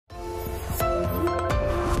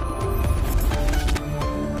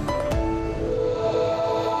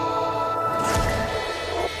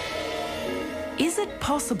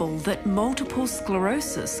possible that multiple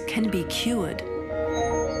sclerosis can be cured?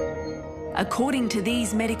 According to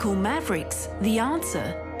these medical mavericks, the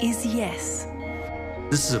answer is yes.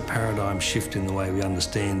 This is a paradigm shift in the way we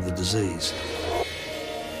understand the disease.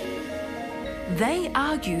 They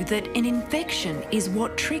argue that an infection is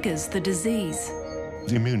what triggers the disease.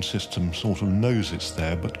 The immune system sort of knows it's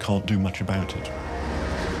there but can't do much about it.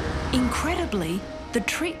 Incredibly, the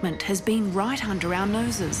treatment has been right under our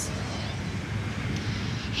noses.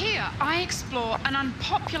 Here, I explore an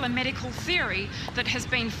unpopular medical theory that has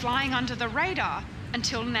been flying under the radar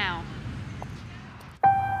until now.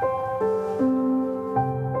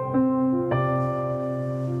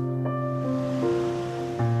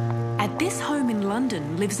 At this home in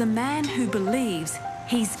London lives a man who believes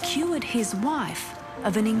he's cured his wife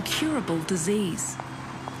of an incurable disease.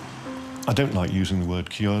 I don't like using the word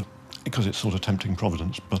cured because it's sort of tempting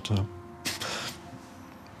Providence, but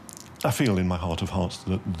I feel in my heart of hearts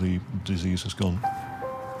that the disease has gone.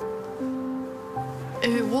 If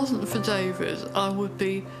it wasn't for David, I would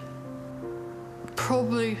be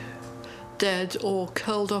probably dead or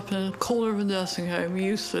curled up in a corner of a nursing home,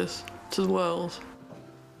 useless to the world.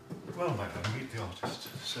 Well, madam, meet the artist,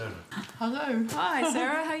 Sarah. Hello. Hi,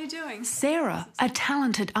 Sarah, how are you doing? Sarah, a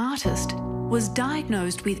talented artist, was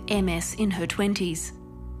diagnosed with MS in her 20s.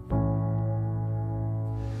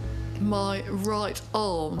 My right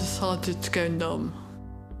arm decided to go numb.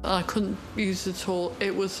 I couldn't use it at all.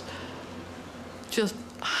 It was just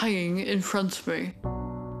hanging in front of me.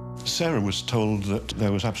 Sarah was told that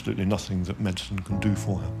there was absolutely nothing that medicine can do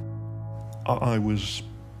for her. I was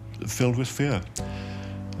filled with fear.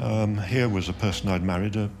 Here was a person I'd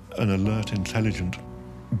married, an alert, intelligent,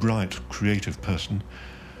 bright, creative person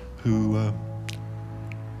who,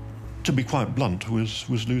 to be quite blunt, was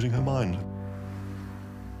losing her mind.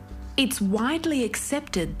 It's widely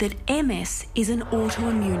accepted that MS is an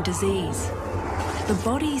autoimmune disease. The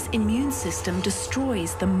body's immune system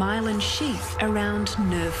destroys the myelin sheath around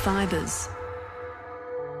nerve fibres.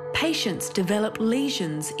 Patients develop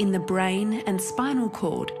lesions in the brain and spinal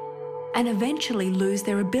cord and eventually lose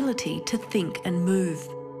their ability to think and move.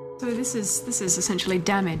 So this is essentially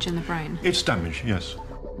damage in the brain? It's damage, yes.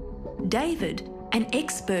 David, an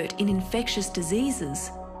expert in infectious diseases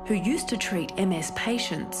who used to treat MS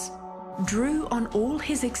patients, drew on all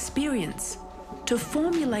his experience to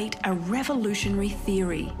formulate a revolutionary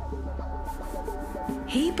theory.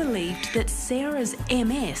 He believed that Sarah's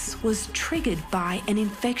MS was triggered by an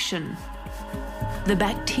infection. The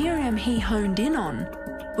bacterium he honed in on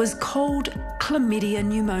was called Chlamydia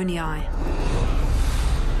pneumoniae.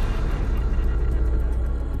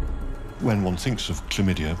 When one thinks of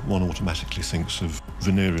chlamydia, one automatically thinks of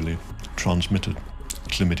venereally transmitted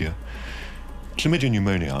chlamydia. Chlamydia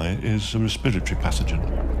pneumoniae is a respiratory pathogen.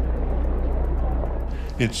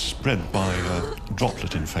 It's spread by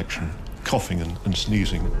droplet infection, coughing and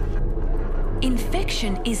sneezing.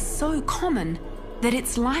 Infection is so common that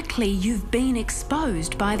it's likely you've been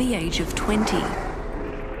exposed by the age of 20.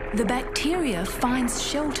 The bacteria finds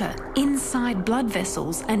shelter inside blood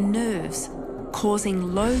vessels and nerves,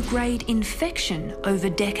 causing low-grade infection over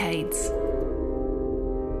decades.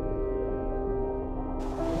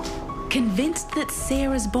 Convinced that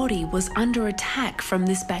Sarah's body was under attack from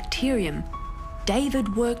this bacterium,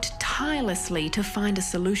 David worked tirelessly to find a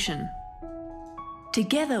solution.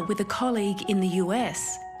 Together with a colleague in the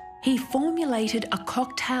US, he formulated a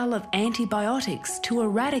cocktail of antibiotics to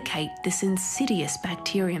eradicate this insidious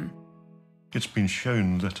bacterium. It's been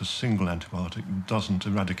shown that a single antibiotic doesn't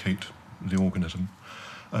eradicate the organism,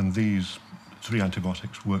 and these 3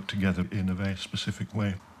 antibiotics work together in a very specific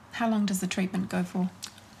way. How long does the treatment go for?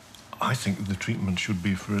 I think the treatment should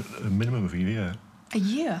be for a minimum of a year. A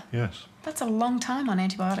year? Yes. That's a long time on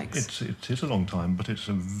antibiotics. It is a long time, but it's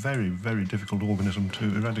a very, very difficult organism to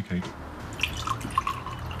eradicate.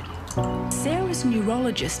 Sarah's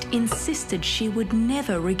neurologist insisted she would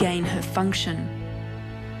never regain her function.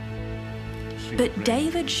 But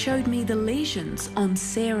David showed me the lesions on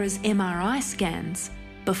Sarah's MRI scans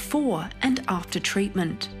before and after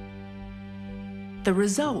treatment. The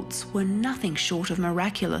results were nothing short of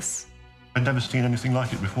miraculous. I'd never seen anything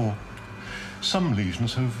like it before. Some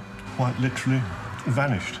lesions have quite literally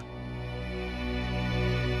vanished.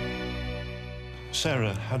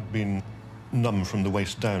 Sarah had been numb from the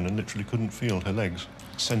waist down and literally couldn't feel her legs.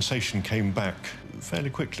 Sensation came back fairly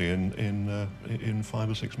quickly in 5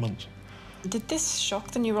 or 6 months. Did this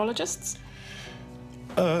shock the neurologists?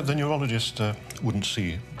 The neurologist wouldn't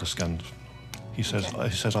see the scans. He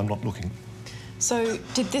says I'm not looking. So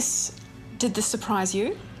did this surprise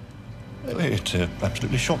you? It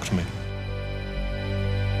absolutely shocked me.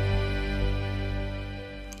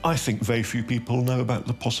 I think very few people know about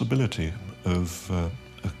the possibility of a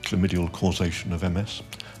chlamydial causation of MS,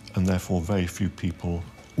 and therefore very few people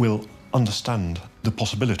will understand the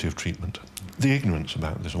possibility of treatment. The ignorance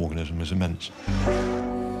about this organism is immense.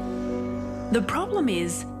 The problem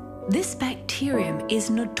is, this bacterium is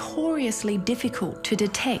notoriously difficult to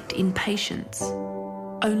detect in patients.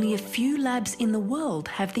 Only a few labs in the world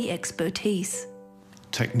have the expertise.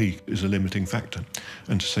 Technique is a limiting factor,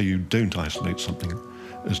 and to say you don't isolate something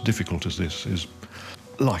as difficult as this is,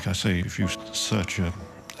 like I say, if you search a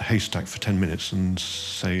haystack for 10 minutes and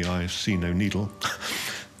say, I see no needle,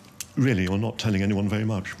 really you're not telling anyone very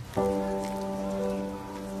much.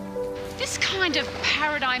 This kind of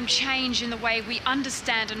paradigm change in the way we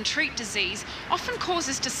understand and treat disease often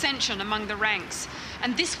causes dissension among the ranks,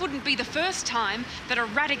 and this wouldn't be the first time that a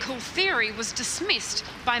radical theory was dismissed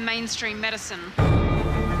by mainstream medicine.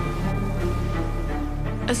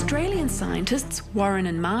 Australian scientists Warren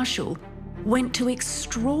and Marshall went to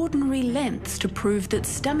extraordinary lengths to prove that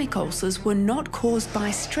stomach ulcers were not caused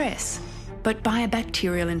by stress, but by a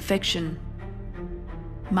bacterial infection.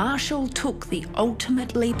 Marshall took the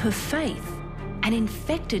ultimate leap of faith and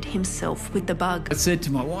infected himself with the bug. I said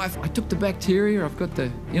to my wife, I took the bacteria, I've got the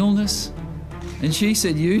illness. And she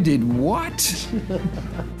said, you did what?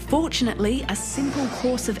 Fortunately, a simple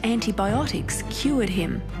course of antibiotics cured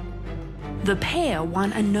him. The pair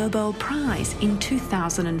won a Nobel Prize in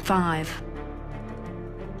 2005.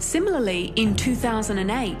 Similarly, in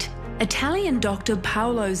 2008, Italian doctor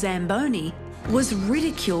Paolo Zamboni was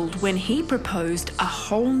ridiculed when he proposed a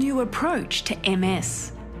whole new approach to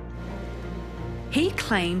MS. He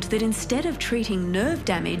claimed that instead of treating nerve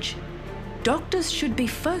damage, doctors should be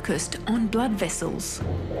focused on blood vessels.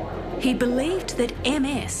 He believed that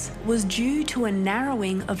MS was due to a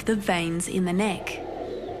narrowing of the veins in the neck.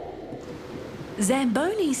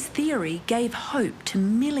 Zamboni's theory gave hope to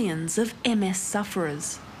millions of MS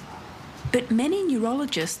sufferers. But many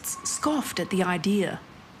neurologists scoffed at the idea,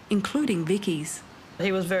 including Vicky's.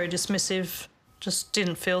 He was very dismissive, just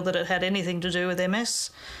didn't feel that it had anything to do with MS,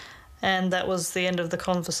 and that was the end of the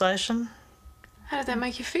conversation. How did that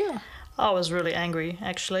make you feel? I was really angry,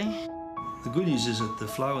 actually. The good news is that the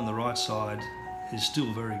flow on the right side is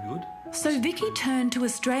still very good. So Vicky turned to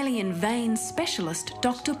Australian vein specialist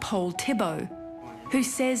Dr. Paul Thibault, who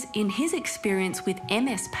says in his experience with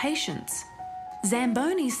MS patients,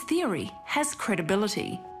 Zamboni's theory has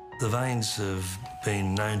credibility. The veins have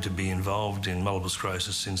been known to be involved in multiple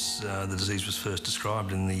sclerosis since the disease was first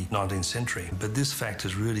described in the 19th century. But this fact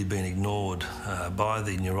has really been ignored by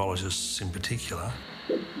the neurologists in particular.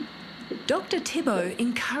 Dr. Thibault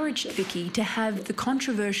encouraged Vicky to have the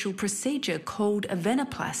controversial procedure called a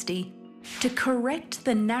venoplasty to correct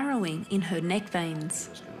the narrowing in her neck veins.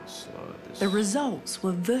 The results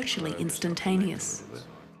were virtually instantaneous.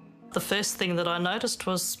 The first thing that I noticed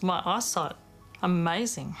was my eyesight.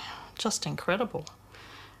 Amazing, just incredible.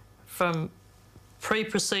 From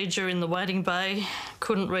pre-procedure in the waiting bay,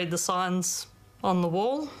 couldn't read the signs on the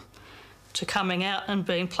wall, to coming out and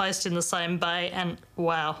being placed in the same bay, and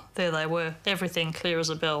wow, there they were, everything clear as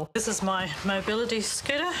a bell. This is my mobility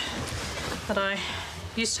scooter that I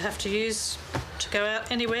used to have to use to go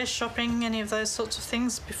out anywhere, shopping, any of those sorts of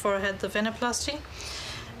things before I had the venoplasty.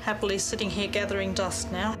 Happily sitting here gathering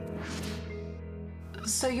dust now.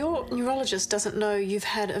 So your neurologist doesn't know you've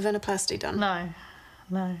had a venoplasty done? No,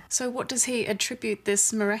 no. So what does he attribute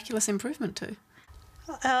this miraculous improvement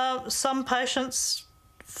to? Some patients,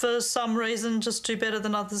 for some reason, just do better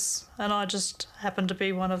than others, and I just happen to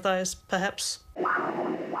be one of those, perhaps.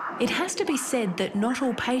 It has to be said that not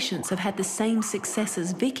all patients have had the same success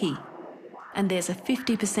as Vicky, and there's a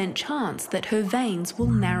 50% chance that her veins will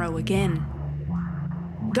narrow again.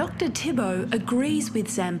 Dr. Thibault agrees with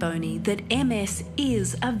Zamboni that MS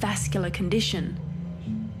is a vascular condition,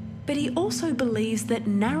 but he also believes that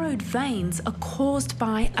narrowed veins are caused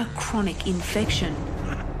by a chronic infection.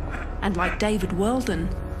 And like Dr.Uэлdon,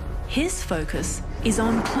 his focus is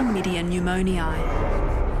on chlamydia pneumoniae.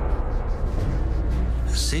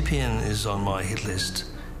 CPN is on my hit list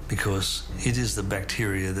because it is the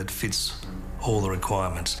bacteria that fits all the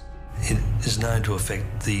requirements. It is known to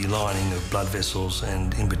affect the lining of blood vessels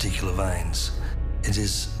and in particular veins. It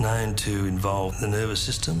is known to involve the nervous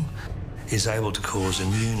system, is able to cause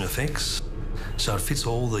immune effects, so it fits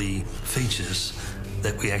all the features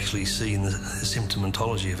that we actually see in the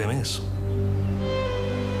symptomatology of MS.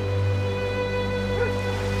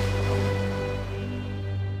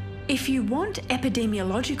 If you want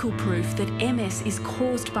epidemiological proof that MS is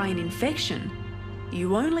caused by an infection,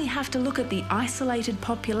 you only have to look at the isolated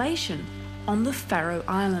population on the Faroe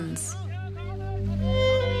Islands.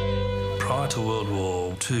 Prior Prior to World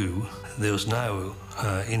War II, there was no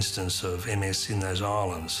instance of MS in those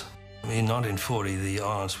islands. In 1940, the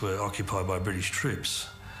islands were occupied by British troops,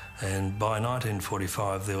 and by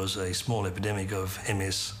 1945 there was a small epidemic of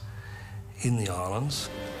MS in the islands.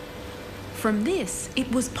 From this,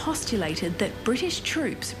 it was postulated that British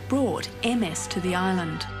troops brought MS to the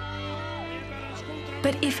island.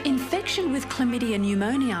 But if infection with chlamydia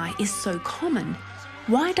pneumoniae is so common,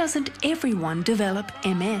 why doesn't everyone develop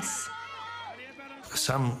MS?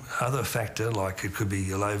 Some other factor, like it could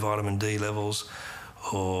be low vitamin D levels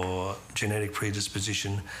or genetic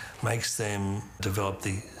predisposition, makes them develop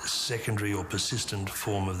the secondary or persistent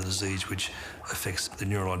form of the disease which affects the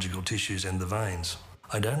neurological tissues and the veins.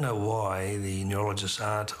 I don't know why the neurologists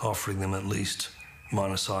aren't offering them at least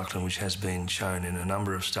minocycline, which has been shown in a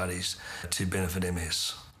number of studies to benefit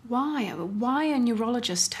MS. Why? Why are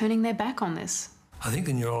neurologists turning their back on this? I think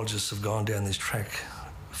the neurologists have gone down this track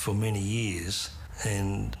for many years,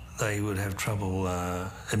 and they would have trouble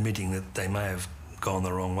admitting that they may have gone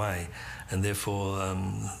the wrong way, and therefore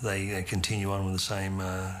they continue on with the same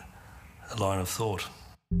line of thought.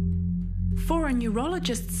 For a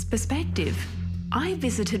neurologist's perspective, I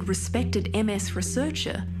visited respected MS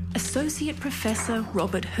researcher, Associate Professor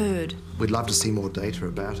Robert Hurd. We'd love to see more data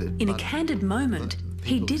about it. In a candid moment,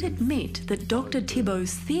 he did admit that Dr.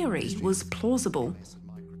 Thibault's theory was plausible.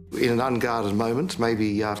 In an unguarded moment,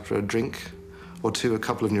 maybe after a drink or two, a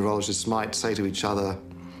couple of neurologists might say to each other,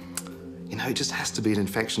 you know, it just has to be an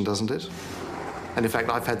infection, doesn't it? And in fact,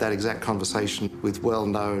 I've had that exact conversation with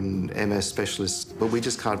well-known MS specialists, but we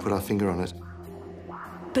just can't put our finger on it.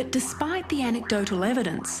 But despite the anecdotal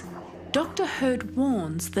evidence, Dr. Hurd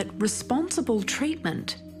warns that responsible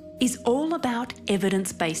treatment is all about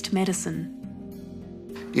evidence-based medicine.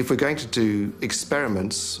 If we're going to do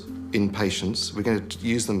experiments in patients, we're going to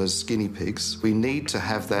use them as guinea pigs, we need to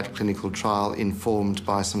have that clinical trial informed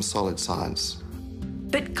by some solid science.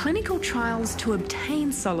 But clinical trials to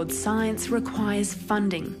obtain solid science requires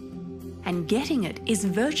funding, and getting it is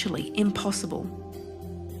virtually impossible.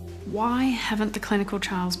 Why haven't the clinical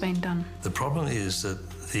trials been done? The problem is that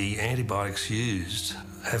the antibiotics used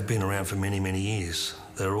have been around for many, many years.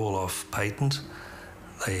 They're all off patent,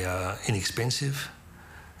 they are inexpensive,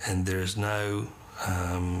 and there is no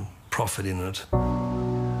profit in it.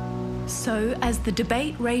 So, as the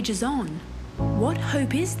debate rages on, what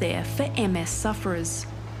hope is there for MS sufferers?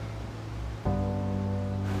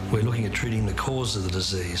 We're looking at treating the cause of the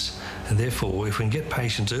disease, and therefore, if we can get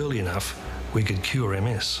patients early enough, we could cure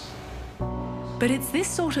MS. But it's this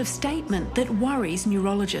sort of statement that worries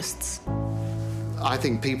neurologists. I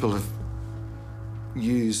think people have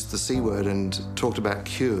used the C word and talked about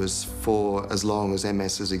cures for as long as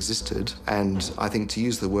MS has existed, and I think to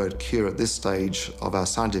use the word cure at this stage of our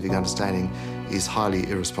scientific understanding is highly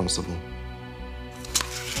irresponsible.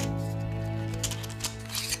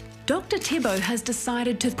 Dr. Thibault has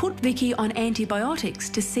decided to put Vicky on antibiotics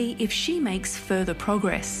to see if she makes further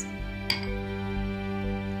progress.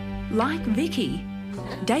 Like Vicky,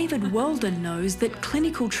 Dr.Uэлdon knows that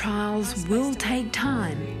clinical trials will take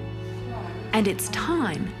time, and it's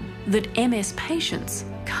time that MS patients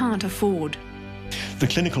can't afford. The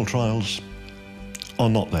clinical trials are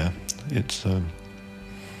not there. It's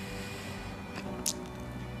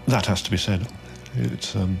that has to be said.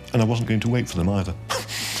 It's and I wasn't going to wait for them either.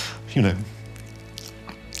 You know,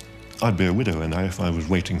 I'd be a widower now if I was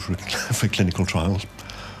waiting for clinical trials.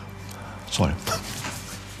 Sorry.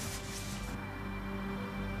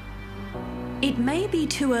 It may be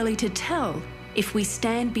too early to tell if we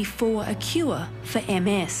stand before a cure for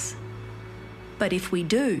MS. But if we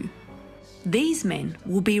do, these men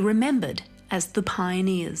will be remembered as the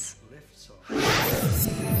pioneers.